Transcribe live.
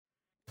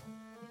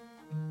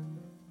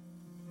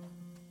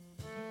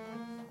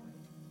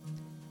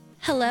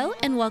Hello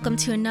and welcome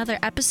to another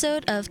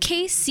episode of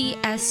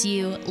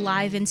KCSU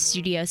Live in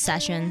Studio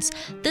Sessions.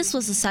 This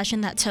was a session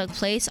that took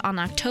place on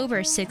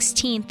October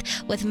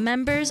 16th with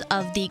members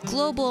of the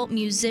global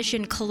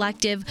musician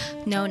collective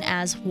known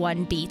as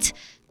One Beat.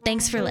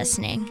 Thanks for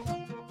listening.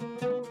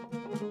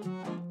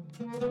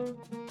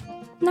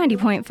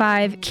 90.5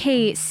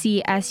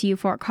 KCSU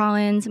Fort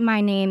Collins. My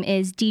name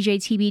is DJ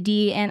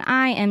TBD and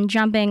I am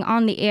jumping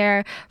on the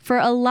air for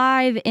a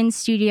live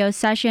in-studio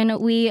session.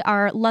 We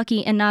are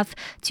lucky enough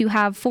to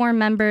have 4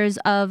 members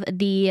of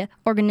the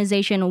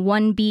organization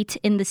One Beat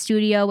in the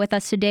studio with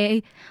us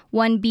today.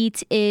 One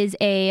Beat is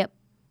a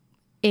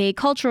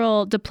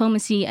cultural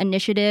diplomacy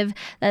initiative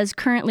that is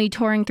currently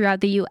touring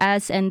throughout the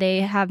U.S., and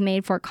they have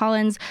made Fort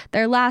Collins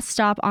their last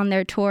stop on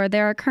their tour.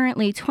 There are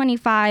currently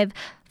 25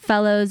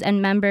 fellows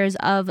and members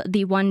of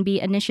the One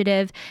Beat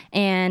initiative,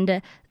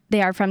 and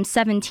they are from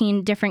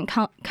 17 different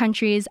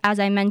countries.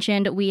 As I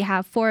mentioned, we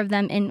have 4 of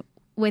them in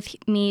with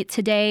me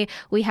today.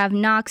 We have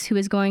Knox, who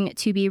is going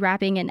to be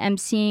rapping and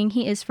emceeing.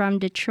 He is from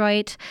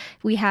Detroit.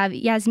 We have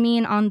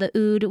Yasmin on the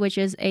oud, which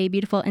is a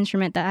beautiful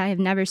instrument that I have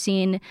never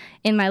seen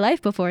in my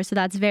life before, so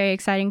that's very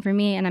exciting for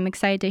me, and I'm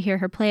excited to hear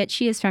her play it.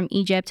 She is from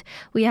Egypt.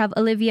 We have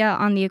Olivia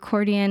on the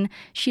accordion.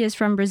 She is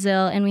from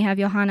Brazil, and we have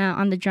Johanna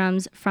on the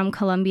drums from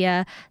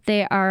Colombia.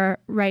 They are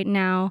right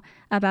now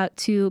about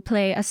to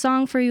play a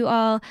song for you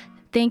all.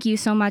 Thank you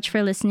so much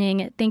for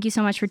listening. Thank you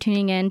so much for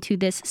tuning in to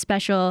this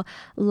special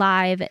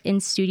live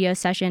in-studio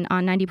session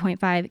on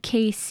 90.5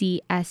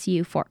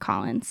 KCSU Fort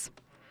Collins.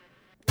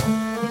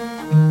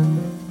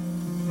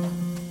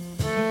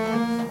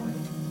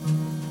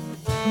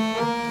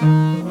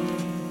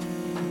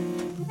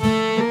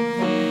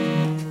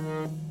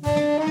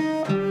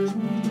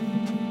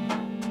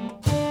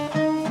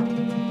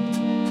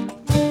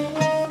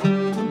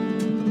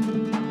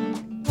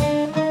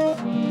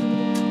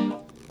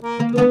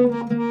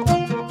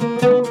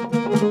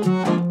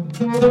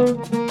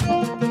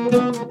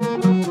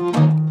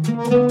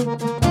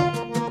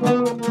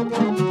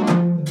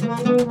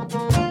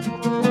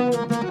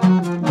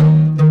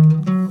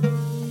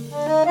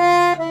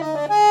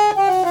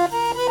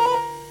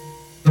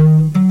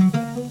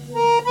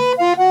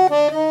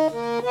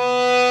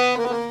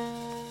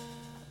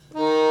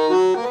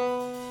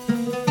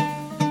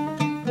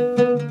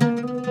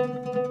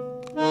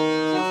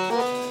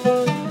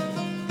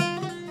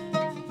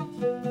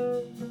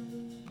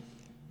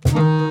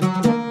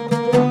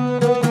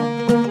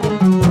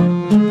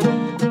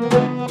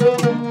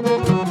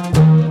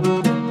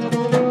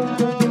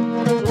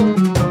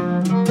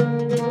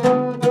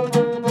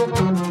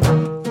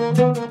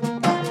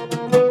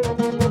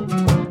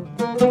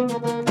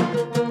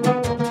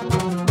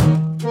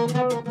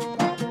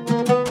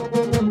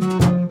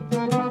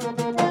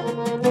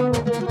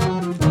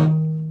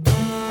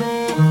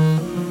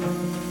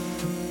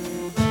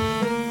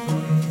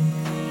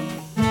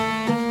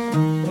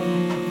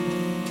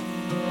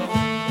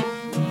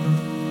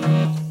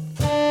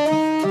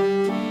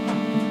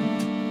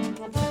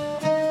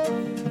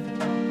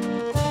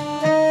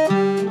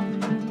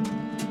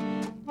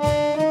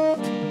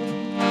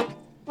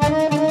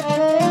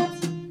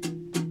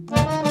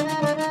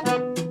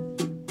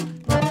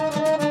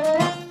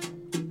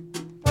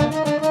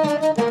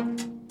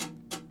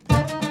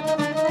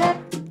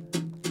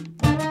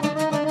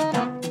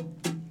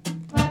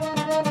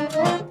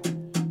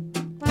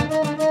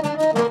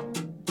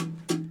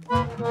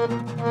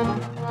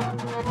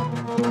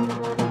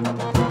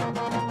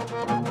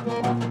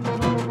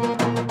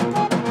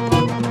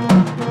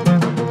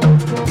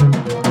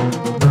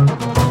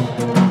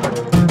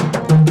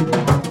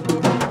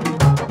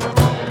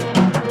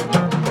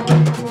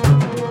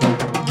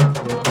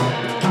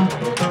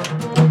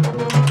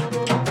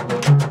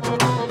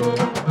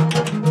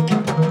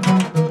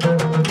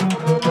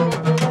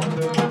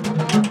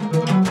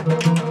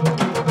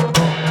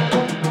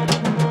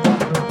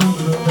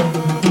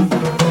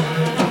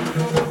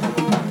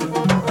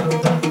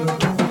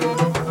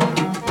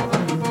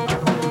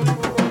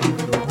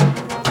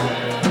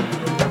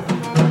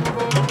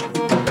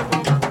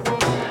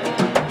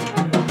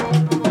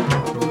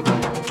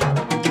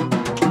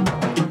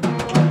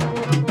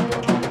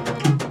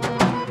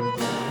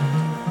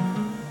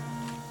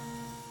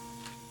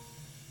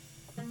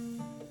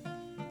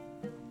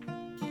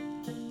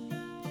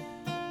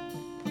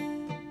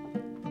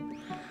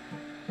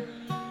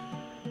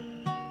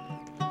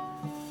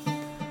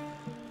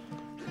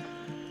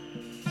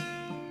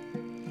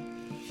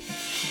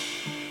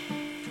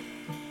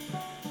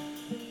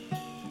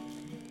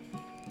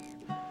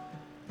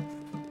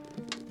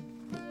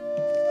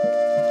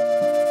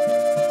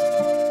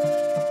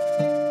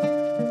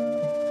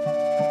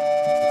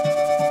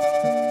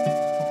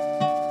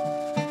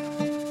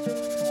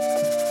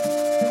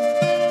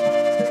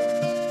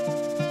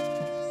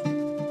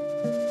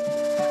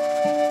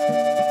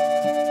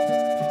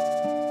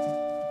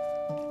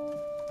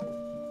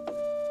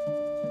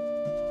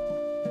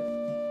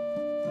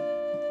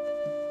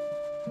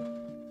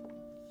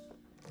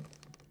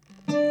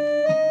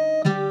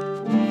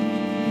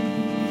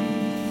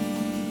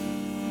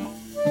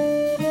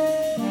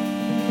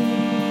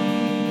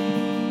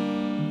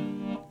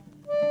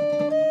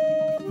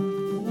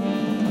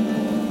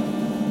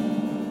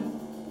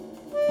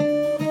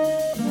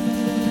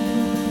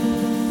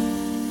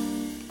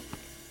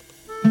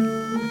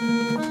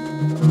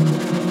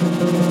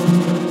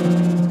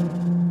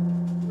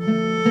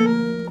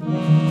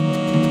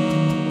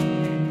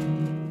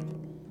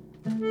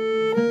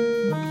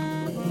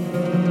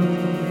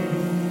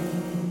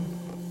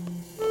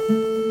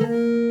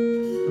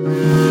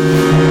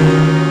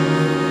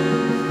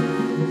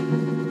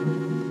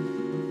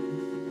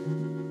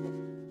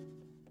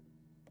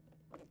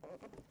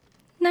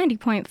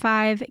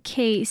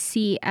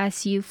 90.5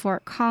 KCSU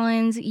Fort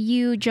Collins.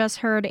 You just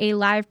heard a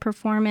live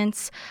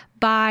performance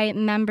by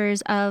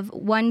members of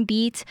One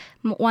Beat.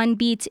 One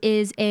Beat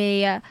is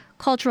a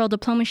cultural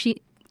diplomacy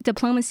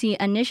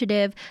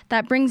initiative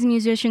that brings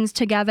musicians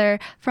together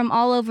from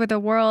all over the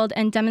world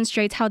and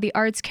demonstrates how the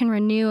arts can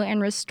renew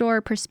and restore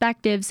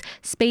perspectives,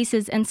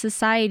 spaces, and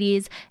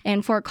societies.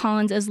 And Fort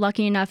Collins is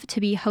lucky enough to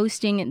be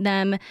hosting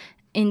them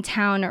in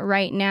town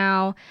right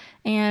now.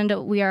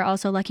 And we are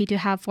also lucky to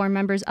have 4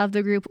 members of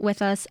the group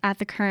with us at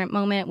the current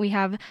moment. We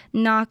have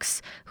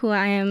Knox, who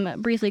I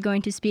am briefly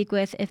going to speak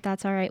with, if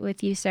that's all right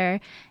with you, sir.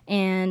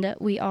 And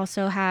we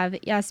also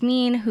have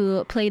Yasmin,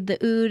 who played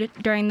the oud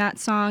during that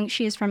song.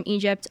 She is from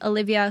Egypt.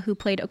 Olivia, who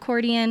played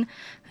accordion,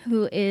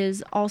 who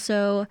is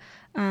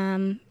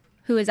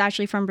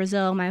actually from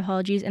Brazil, my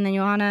apologies. And then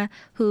Joanna,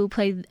 who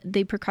played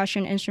the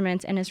percussion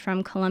instruments and is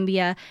from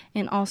Colombia.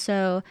 And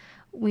also,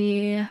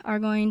 we are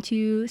going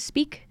to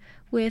speak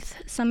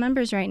with some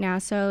members right now.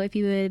 So if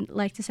you would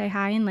like to say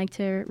hi and like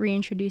to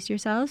reintroduce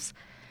yourselves.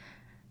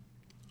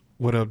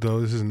 What up,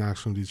 though? This is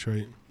Knox from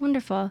Detroit.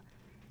 Wonderful.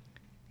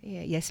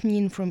 Yeah,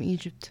 Yasmin from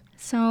Egypt.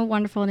 So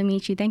wonderful to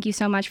meet you. Thank you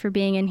so much for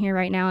being in here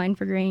right now and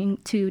for agreeing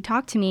to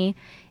talk to me.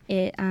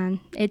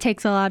 It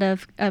takes a lot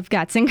of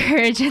guts and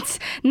courage. It's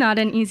not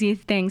an easy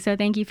thing. So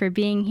thank you for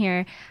being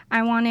here.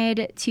 I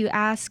wanted to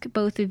ask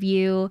both of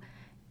you,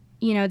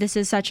 you know, this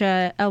is such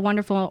a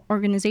wonderful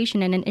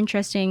organization and an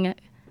interesting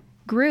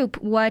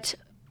group. What,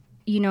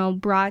 you know,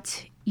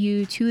 brought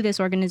you to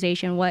this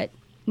organization? What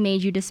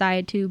made you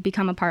decide to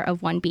become a part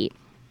of One Beat?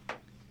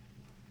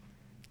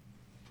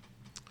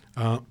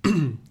 I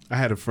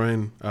had a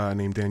friend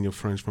named Daniel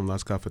French from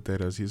Las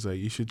Cafeteras. He's like,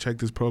 you should check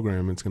this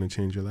program. It's going to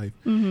change your life.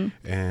 Mm-hmm.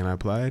 And I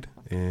applied,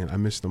 and I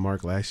missed the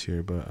mark last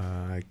year, but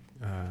a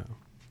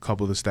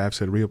couple of the staff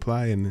said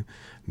reapply, and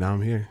now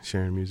I'm here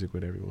sharing music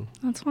with everyone.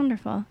 That's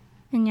wonderful.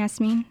 And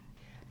Yasmin?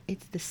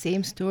 It's the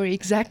same story,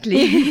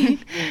 exactly.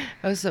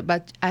 Also,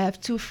 but I have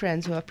 2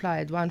 friends who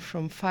applied, one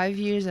from 5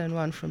 years and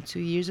one from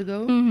 2 years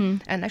ago. Mm-hmm.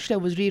 And actually, I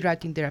was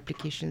rewriting their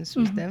applications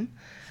with them.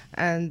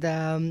 And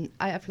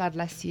I applied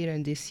last year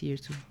and this year,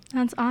 too.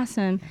 That's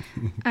awesome.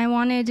 I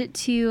wanted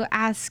to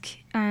ask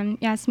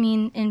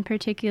Yasmin in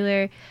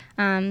particular,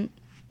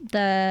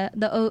 the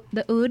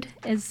oud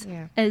is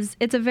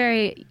it's a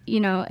very, you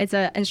know, it's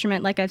an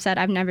instrument, like I've said,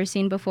 I've never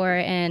seen before,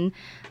 and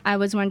I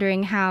was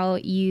wondering how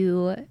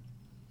you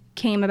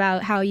came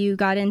about, how you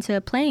got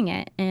into playing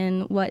it,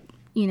 and what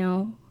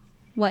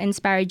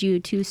inspired you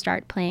to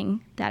start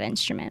playing that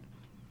instrument.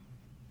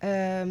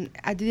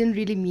 I didn't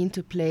really mean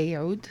to play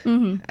oud.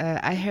 Mm-hmm.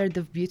 I heard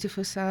the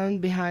beautiful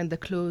sound behind the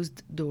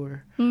closed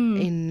door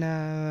in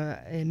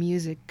a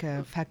music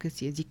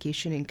faculty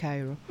education in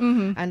Cairo,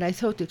 and I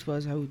thought it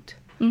was oud.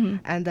 Mm-hmm.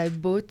 And I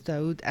bought the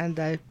oud and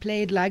I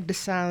played like the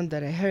sound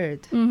that I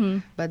heard. Mm-hmm.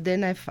 But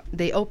then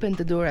they opened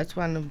the door at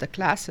one of the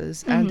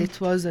classes and it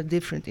was a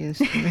different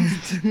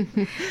instrument.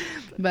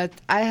 But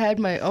I had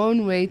my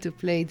own way to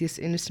play this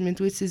instrument,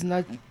 which is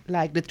not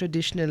like the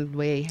traditional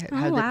way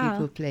how the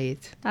people play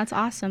it. That's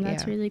awesome.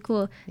 That's really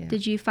cool. Yeah.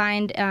 Did you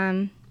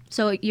find...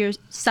 So you're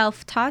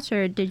self-taught,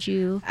 or did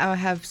you? I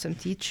have some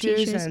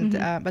teachers, and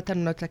but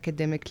I'm not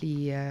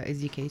academically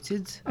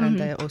educated,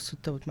 and I also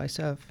taught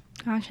myself.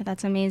 Gosh,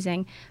 that's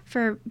amazing.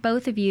 For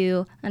both of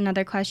you,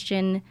 another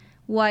question: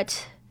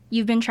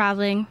 you've been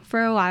traveling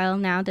for a while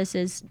now. This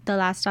is the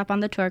last stop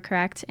on the tour,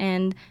 correct?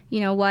 And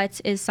what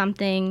is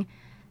something,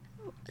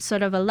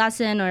 sort of a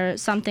lesson or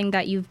something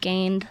that you've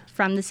gained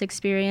from this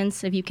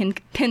experience? If you can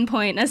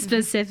pinpoint a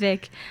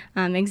specific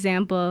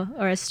example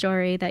or a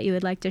story that you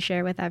would like to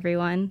share with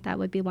everyone, that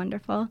would be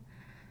wonderful.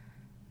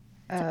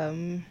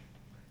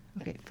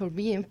 Okay, for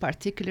me in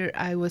particular,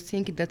 I was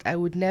thinking that I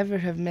would never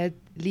have met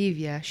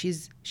Livia.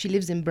 She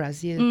lives in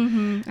Brazil,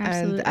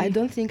 and I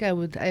don't think I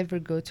would ever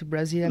go to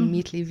Brazil and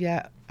meet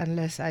Livia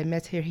unless I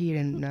met her here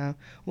in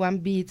One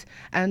Beat.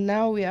 And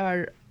now we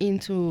are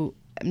into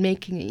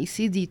making a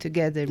CD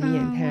together, me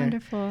and her.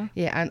 Wonderful.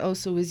 Yeah, and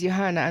also with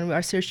Johanna, and we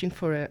are searching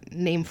for a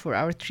name for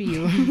our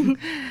trio.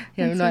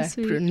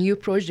 New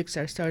projects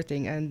are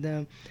starting,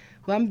 and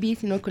One Beat,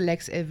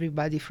 collects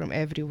everybody from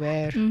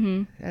everywhere,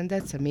 and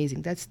that's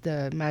amazing. That's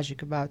the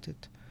magic about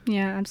it.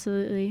 Yeah,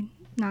 absolutely.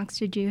 Knox,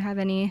 did you have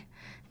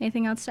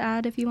anything else to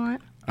add if you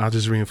want? I'll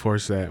just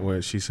reinforce that,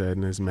 what she said,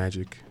 and it's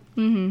magic.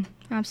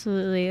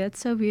 Absolutely. That's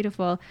so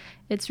beautiful.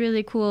 It's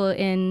really cool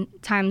in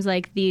times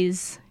like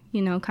these,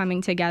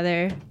 coming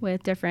together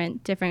with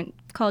different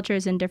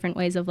cultures and different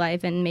ways of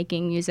life and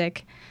making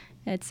music.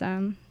 It's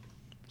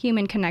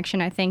human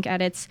connection, I think,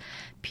 at its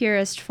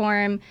purest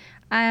form.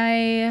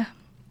 I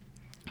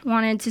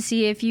wanted to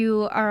see if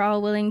you are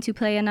all willing to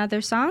play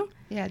another song.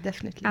 Yeah,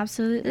 definitely.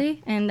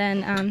 Absolutely. And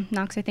then,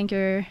 Knox, I think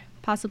you're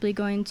possibly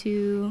going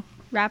to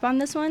rap on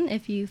this one,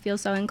 if you feel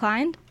so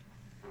inclined.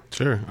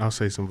 Sure, I'll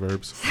say some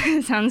verbs.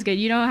 Sounds good.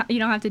 You don't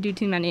have to do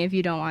too many if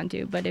you don't want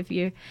to, but if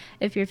you're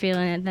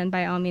feeling it, then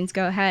by all means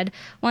go ahead.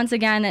 Once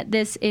again,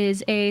 this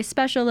is a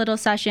special little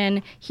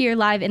session here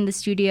live in the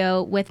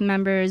studio with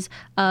members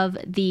of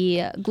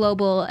the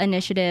global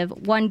initiative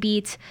One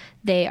Beat.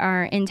 They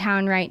are in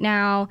town right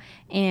now,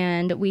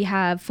 and we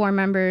have 4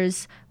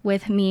 members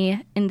with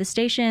me in the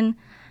station.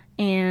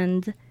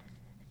 And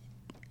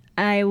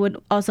I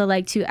would also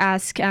like to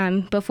ask,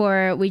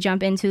 before we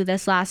jump into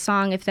this last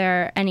song, if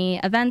there are any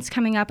events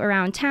coming up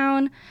around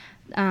town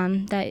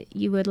that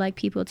you would like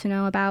people to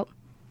know about.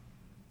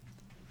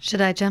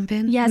 Should I jump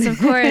in? Yes, of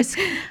course.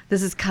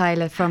 This is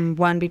Kyla from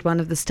One Beat, one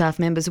of the staff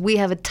members. We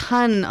have a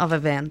ton of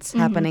events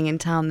happening in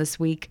town this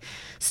week.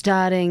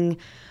 Starting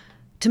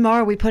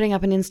tomorrow, we're putting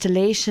up an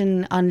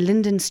installation on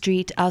Linden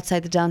Street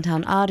outside the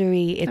downtown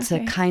artery. It's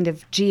a kind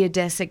of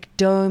geodesic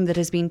dome that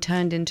has been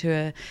turned into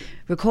a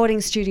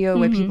recording studio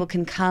where people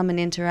can come and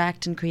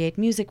interact and create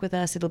music with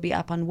us. It'll be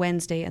up on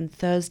Wednesday and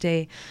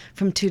Thursday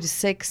from 2 to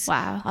 6.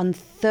 Wow. On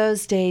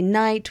Thursday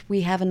night,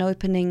 we have an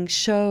opening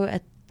show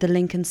at the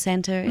Lincoln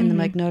Center in the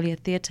Magnolia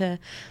Theatre.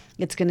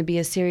 It's going to be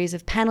a series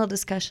of panel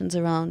discussions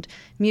around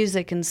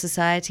music and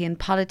society and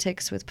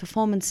politics with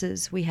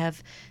performances. We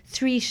have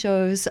 3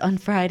 shows on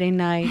Friday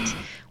night.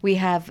 We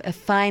have a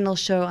final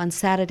show on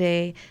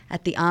Saturday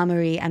at the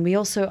Armory. And we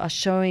also are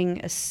showing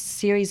a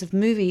series of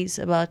movies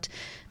about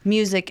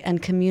music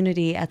and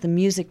community at the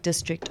Music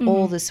District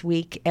all this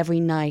week, every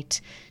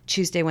night,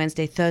 Tuesday,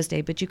 Wednesday,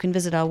 Thursday. But you can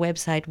visit our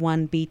website,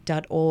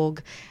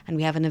 onebeat.org, and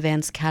we have an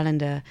events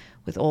calendar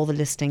with all the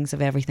listings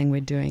of everything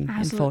we're doing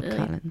in Fort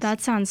Collins.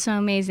 That sounds so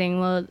amazing.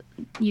 Well,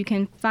 you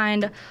can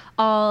find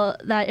all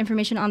that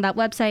information on that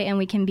website, and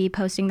we can be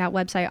posting that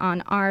website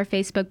on our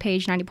Facebook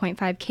page, 90.5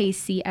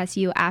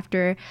 KCSU,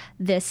 after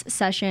this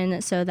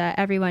session, so that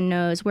everyone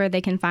knows where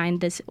they can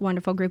find this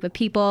wonderful group of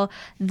people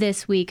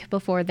this week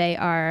before they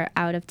are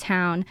out of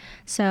town.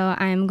 So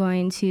I'm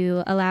going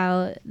to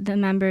allow the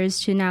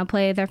members to now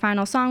play their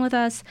final song with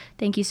us.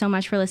 Thank you so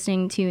much for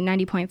listening to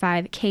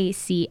 90.5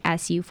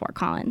 KCSU Fort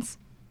Collins.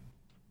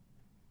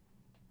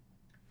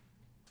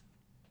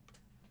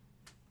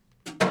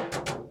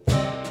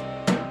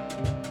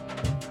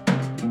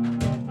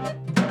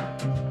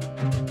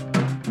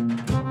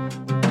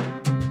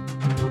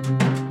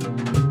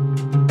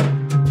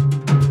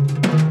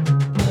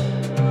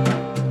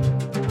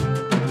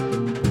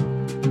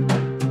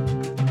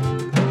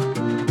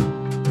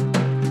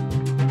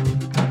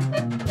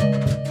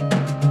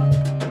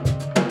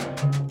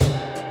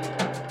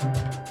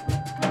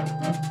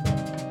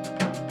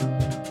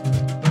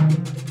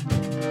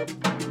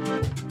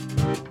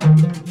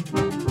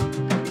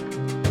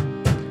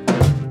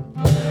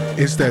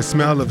 It's that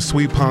smell of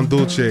sweet pan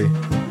dulce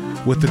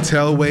with the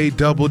Telway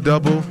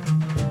double-double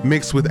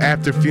mixed with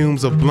after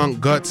fumes of blunt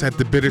guts at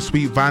the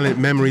bittersweet violent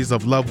memories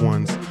of loved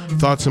ones.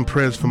 Thoughts and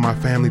prayers for my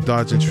family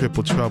dodging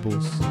triple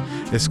troubles.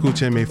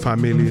 Escúcheme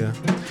familia.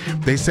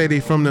 They say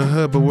they from the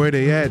hood, but where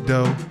they at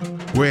though?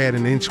 We're at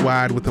an inch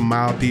wide with a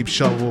mile deep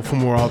shovel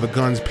from where all the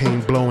guns, pain,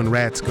 blow, and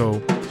rats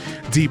go.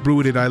 Deep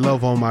rooted, I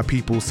love all my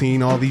people.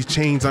 Seeing all these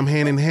chains, I'm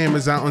handing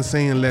hammers out and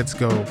saying let's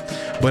go.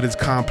 But it's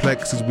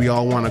complex as we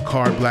all want a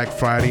car, Black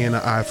Friday, and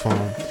an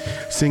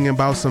iPhone. Singing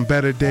about some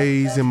better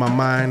days in my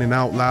mind and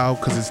out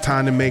loud, cause it's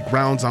time to make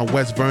rounds on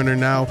West Verner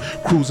now.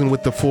 Cruising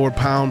with the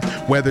 4-pound,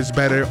 weather's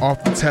better,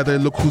 off the tether,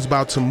 look who's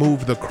about to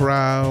move the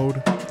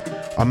crowd.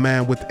 A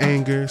man with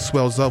anger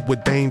swells up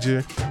with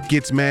danger,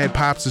 gets mad,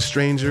 pops a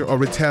stranger, or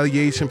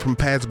retaliation from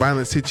past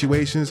violent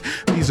situations.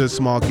 These are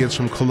small gifts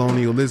from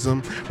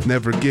colonialism.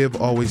 Never give,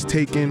 always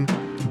taken.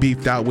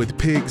 Beefed out with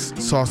pigs,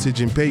 sausage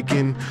and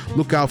bacon.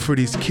 Look out for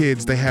these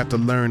kids, they have to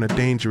learn a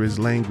dangerous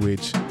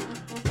language.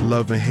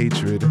 Love and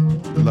hatred,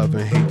 love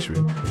and hatred,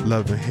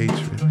 love and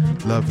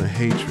hatred, love and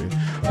hatred.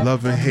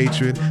 Love and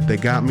hatred, they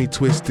got me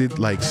twisted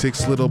like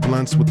 6 little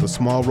blunts with a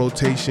small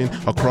rotation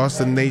across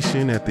the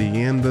nation. At the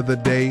end of the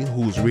day,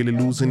 who's really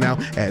losing out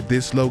at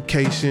this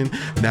location?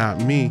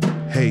 Not me,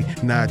 hey,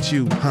 not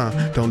you,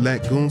 huh? Don't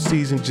let goon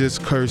season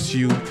just curse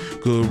you.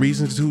 Good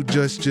reasons to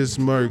just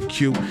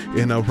murk you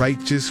in a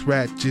righteous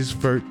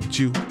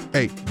virtue.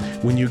 Hey,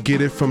 when you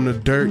get it from the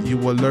dirt, you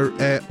alert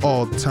at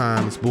all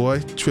times, boy.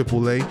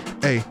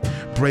 AAA, hey,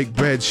 break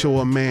bread, show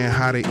a man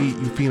how to eat,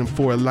 you feed him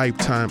for a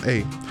lifetime,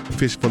 hey.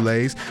 Fish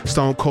fillets,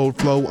 stone cold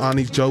flow on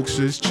these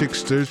jokesters,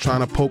 tricksters trying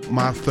to poke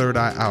my third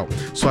eye out.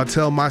 So I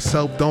tell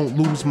myself, don't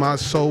lose my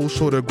soul,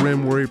 show the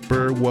grim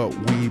reaper what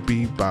we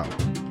be bout.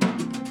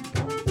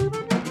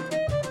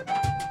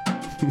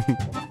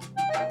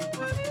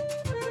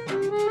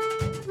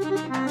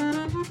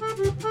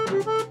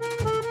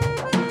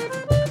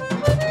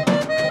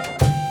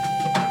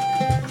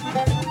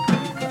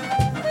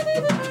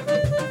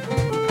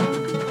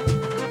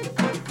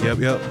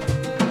 Yep.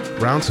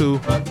 Round 2.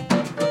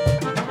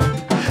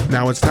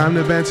 Now it's time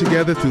to band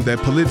together through that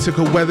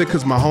political weather,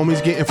 cause my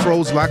homies getting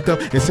froze, locked up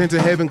and sent to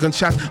heaven.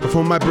 Gunshots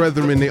for my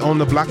brethren, they on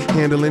the block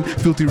handling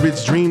filthy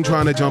rich dream,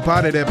 trying to jump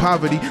out of that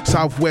poverty.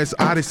 Southwest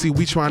Odyssey,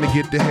 we trying to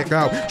get the heck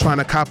out, trying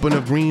to cop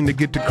enough green to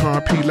get the car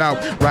peel out.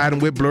 Riding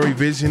with blurry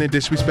vision and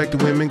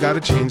disrespecting women,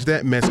 gotta change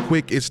that mess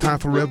quick. It's time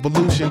for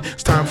revolution,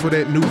 it's time for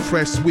that new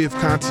fresh swift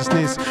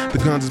consciousness. The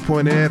guns is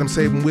pointed at, I'm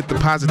saving with the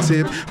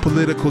positive.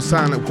 Political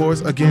silent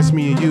wars against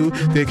me and you.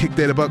 They kick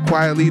that butt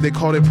quietly, they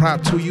call it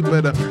prop to you.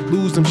 Better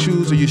lose them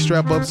shoes or you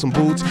strap up some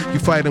boots. You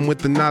fight them with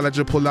the knowledge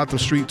or pull out them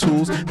street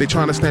tools. They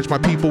trying to snatch my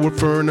people,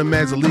 referring them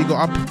as illegal.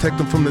 I'll protect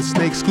them from the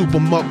snake, scoop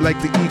them up like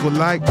the eagle,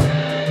 like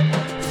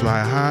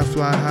fly high,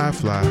 fly high,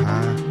 fly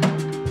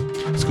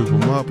high. Scoop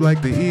them up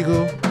like the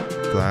eagle.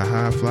 Fly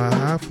high, fly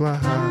high, fly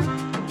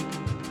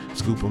high.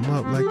 Scoop them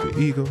up like the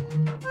eagle.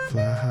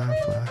 Fly high,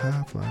 fly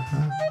high, fly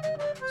high.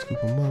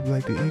 Scoop them up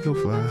like the eagle.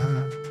 Fly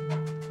high,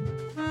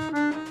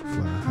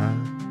 fly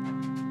high.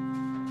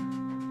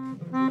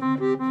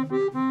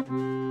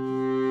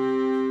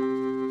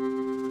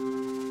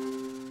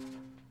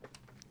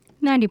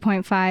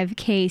 90.5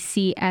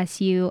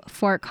 KCSU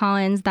Fort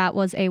Collins. That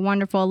was a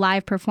wonderful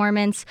live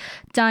performance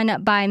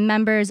done by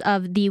members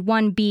of the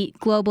One Beat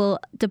Global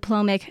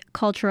Diplomatic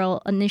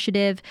Cultural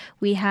Initiative.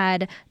 We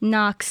had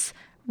Knox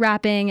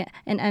rapping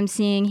and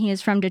emceeing. He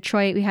is from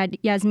Detroit. We had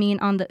Yasmin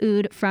on the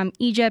oud from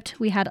Egypt.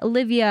 We had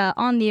Olivia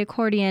on the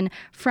accordion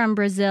from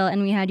Brazil.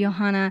 And we had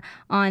Johanna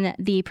on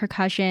the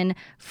percussion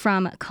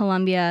from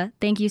Colombia.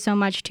 Thank you so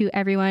much to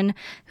everyone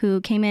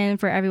who came in,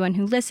 for everyone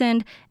who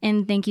listened.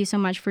 And thank you so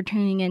much for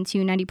tuning in to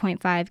 90.5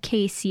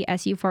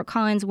 KCSU Fort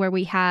Collins, where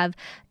we have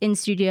in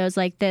studios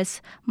like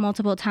this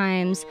multiple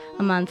times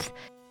a month.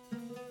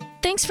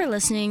 Thanks for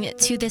listening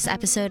to this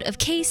episode of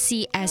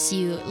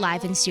KCSU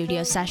Live in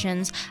Studio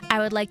Sessions. I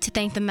would like to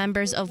thank the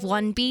members of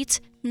One Beat,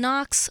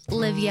 Knox,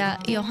 Livia,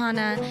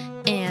 Johanna,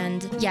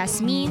 and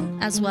Yasmin,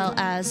 as well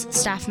as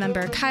staff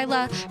member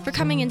Kyla, for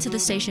coming into the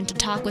station to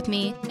talk with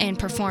me and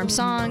perform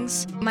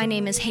songs. My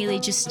name is Haley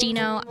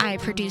Justino. I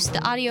produced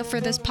the audio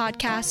for this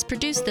podcast,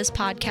 produced this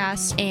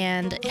podcast,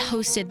 and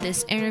hosted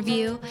this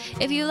interview.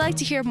 If you'd like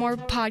to hear more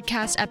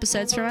podcast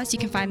episodes from us, you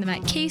can find them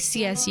at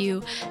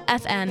kcsufm.com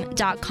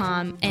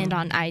and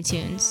on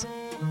iTunes.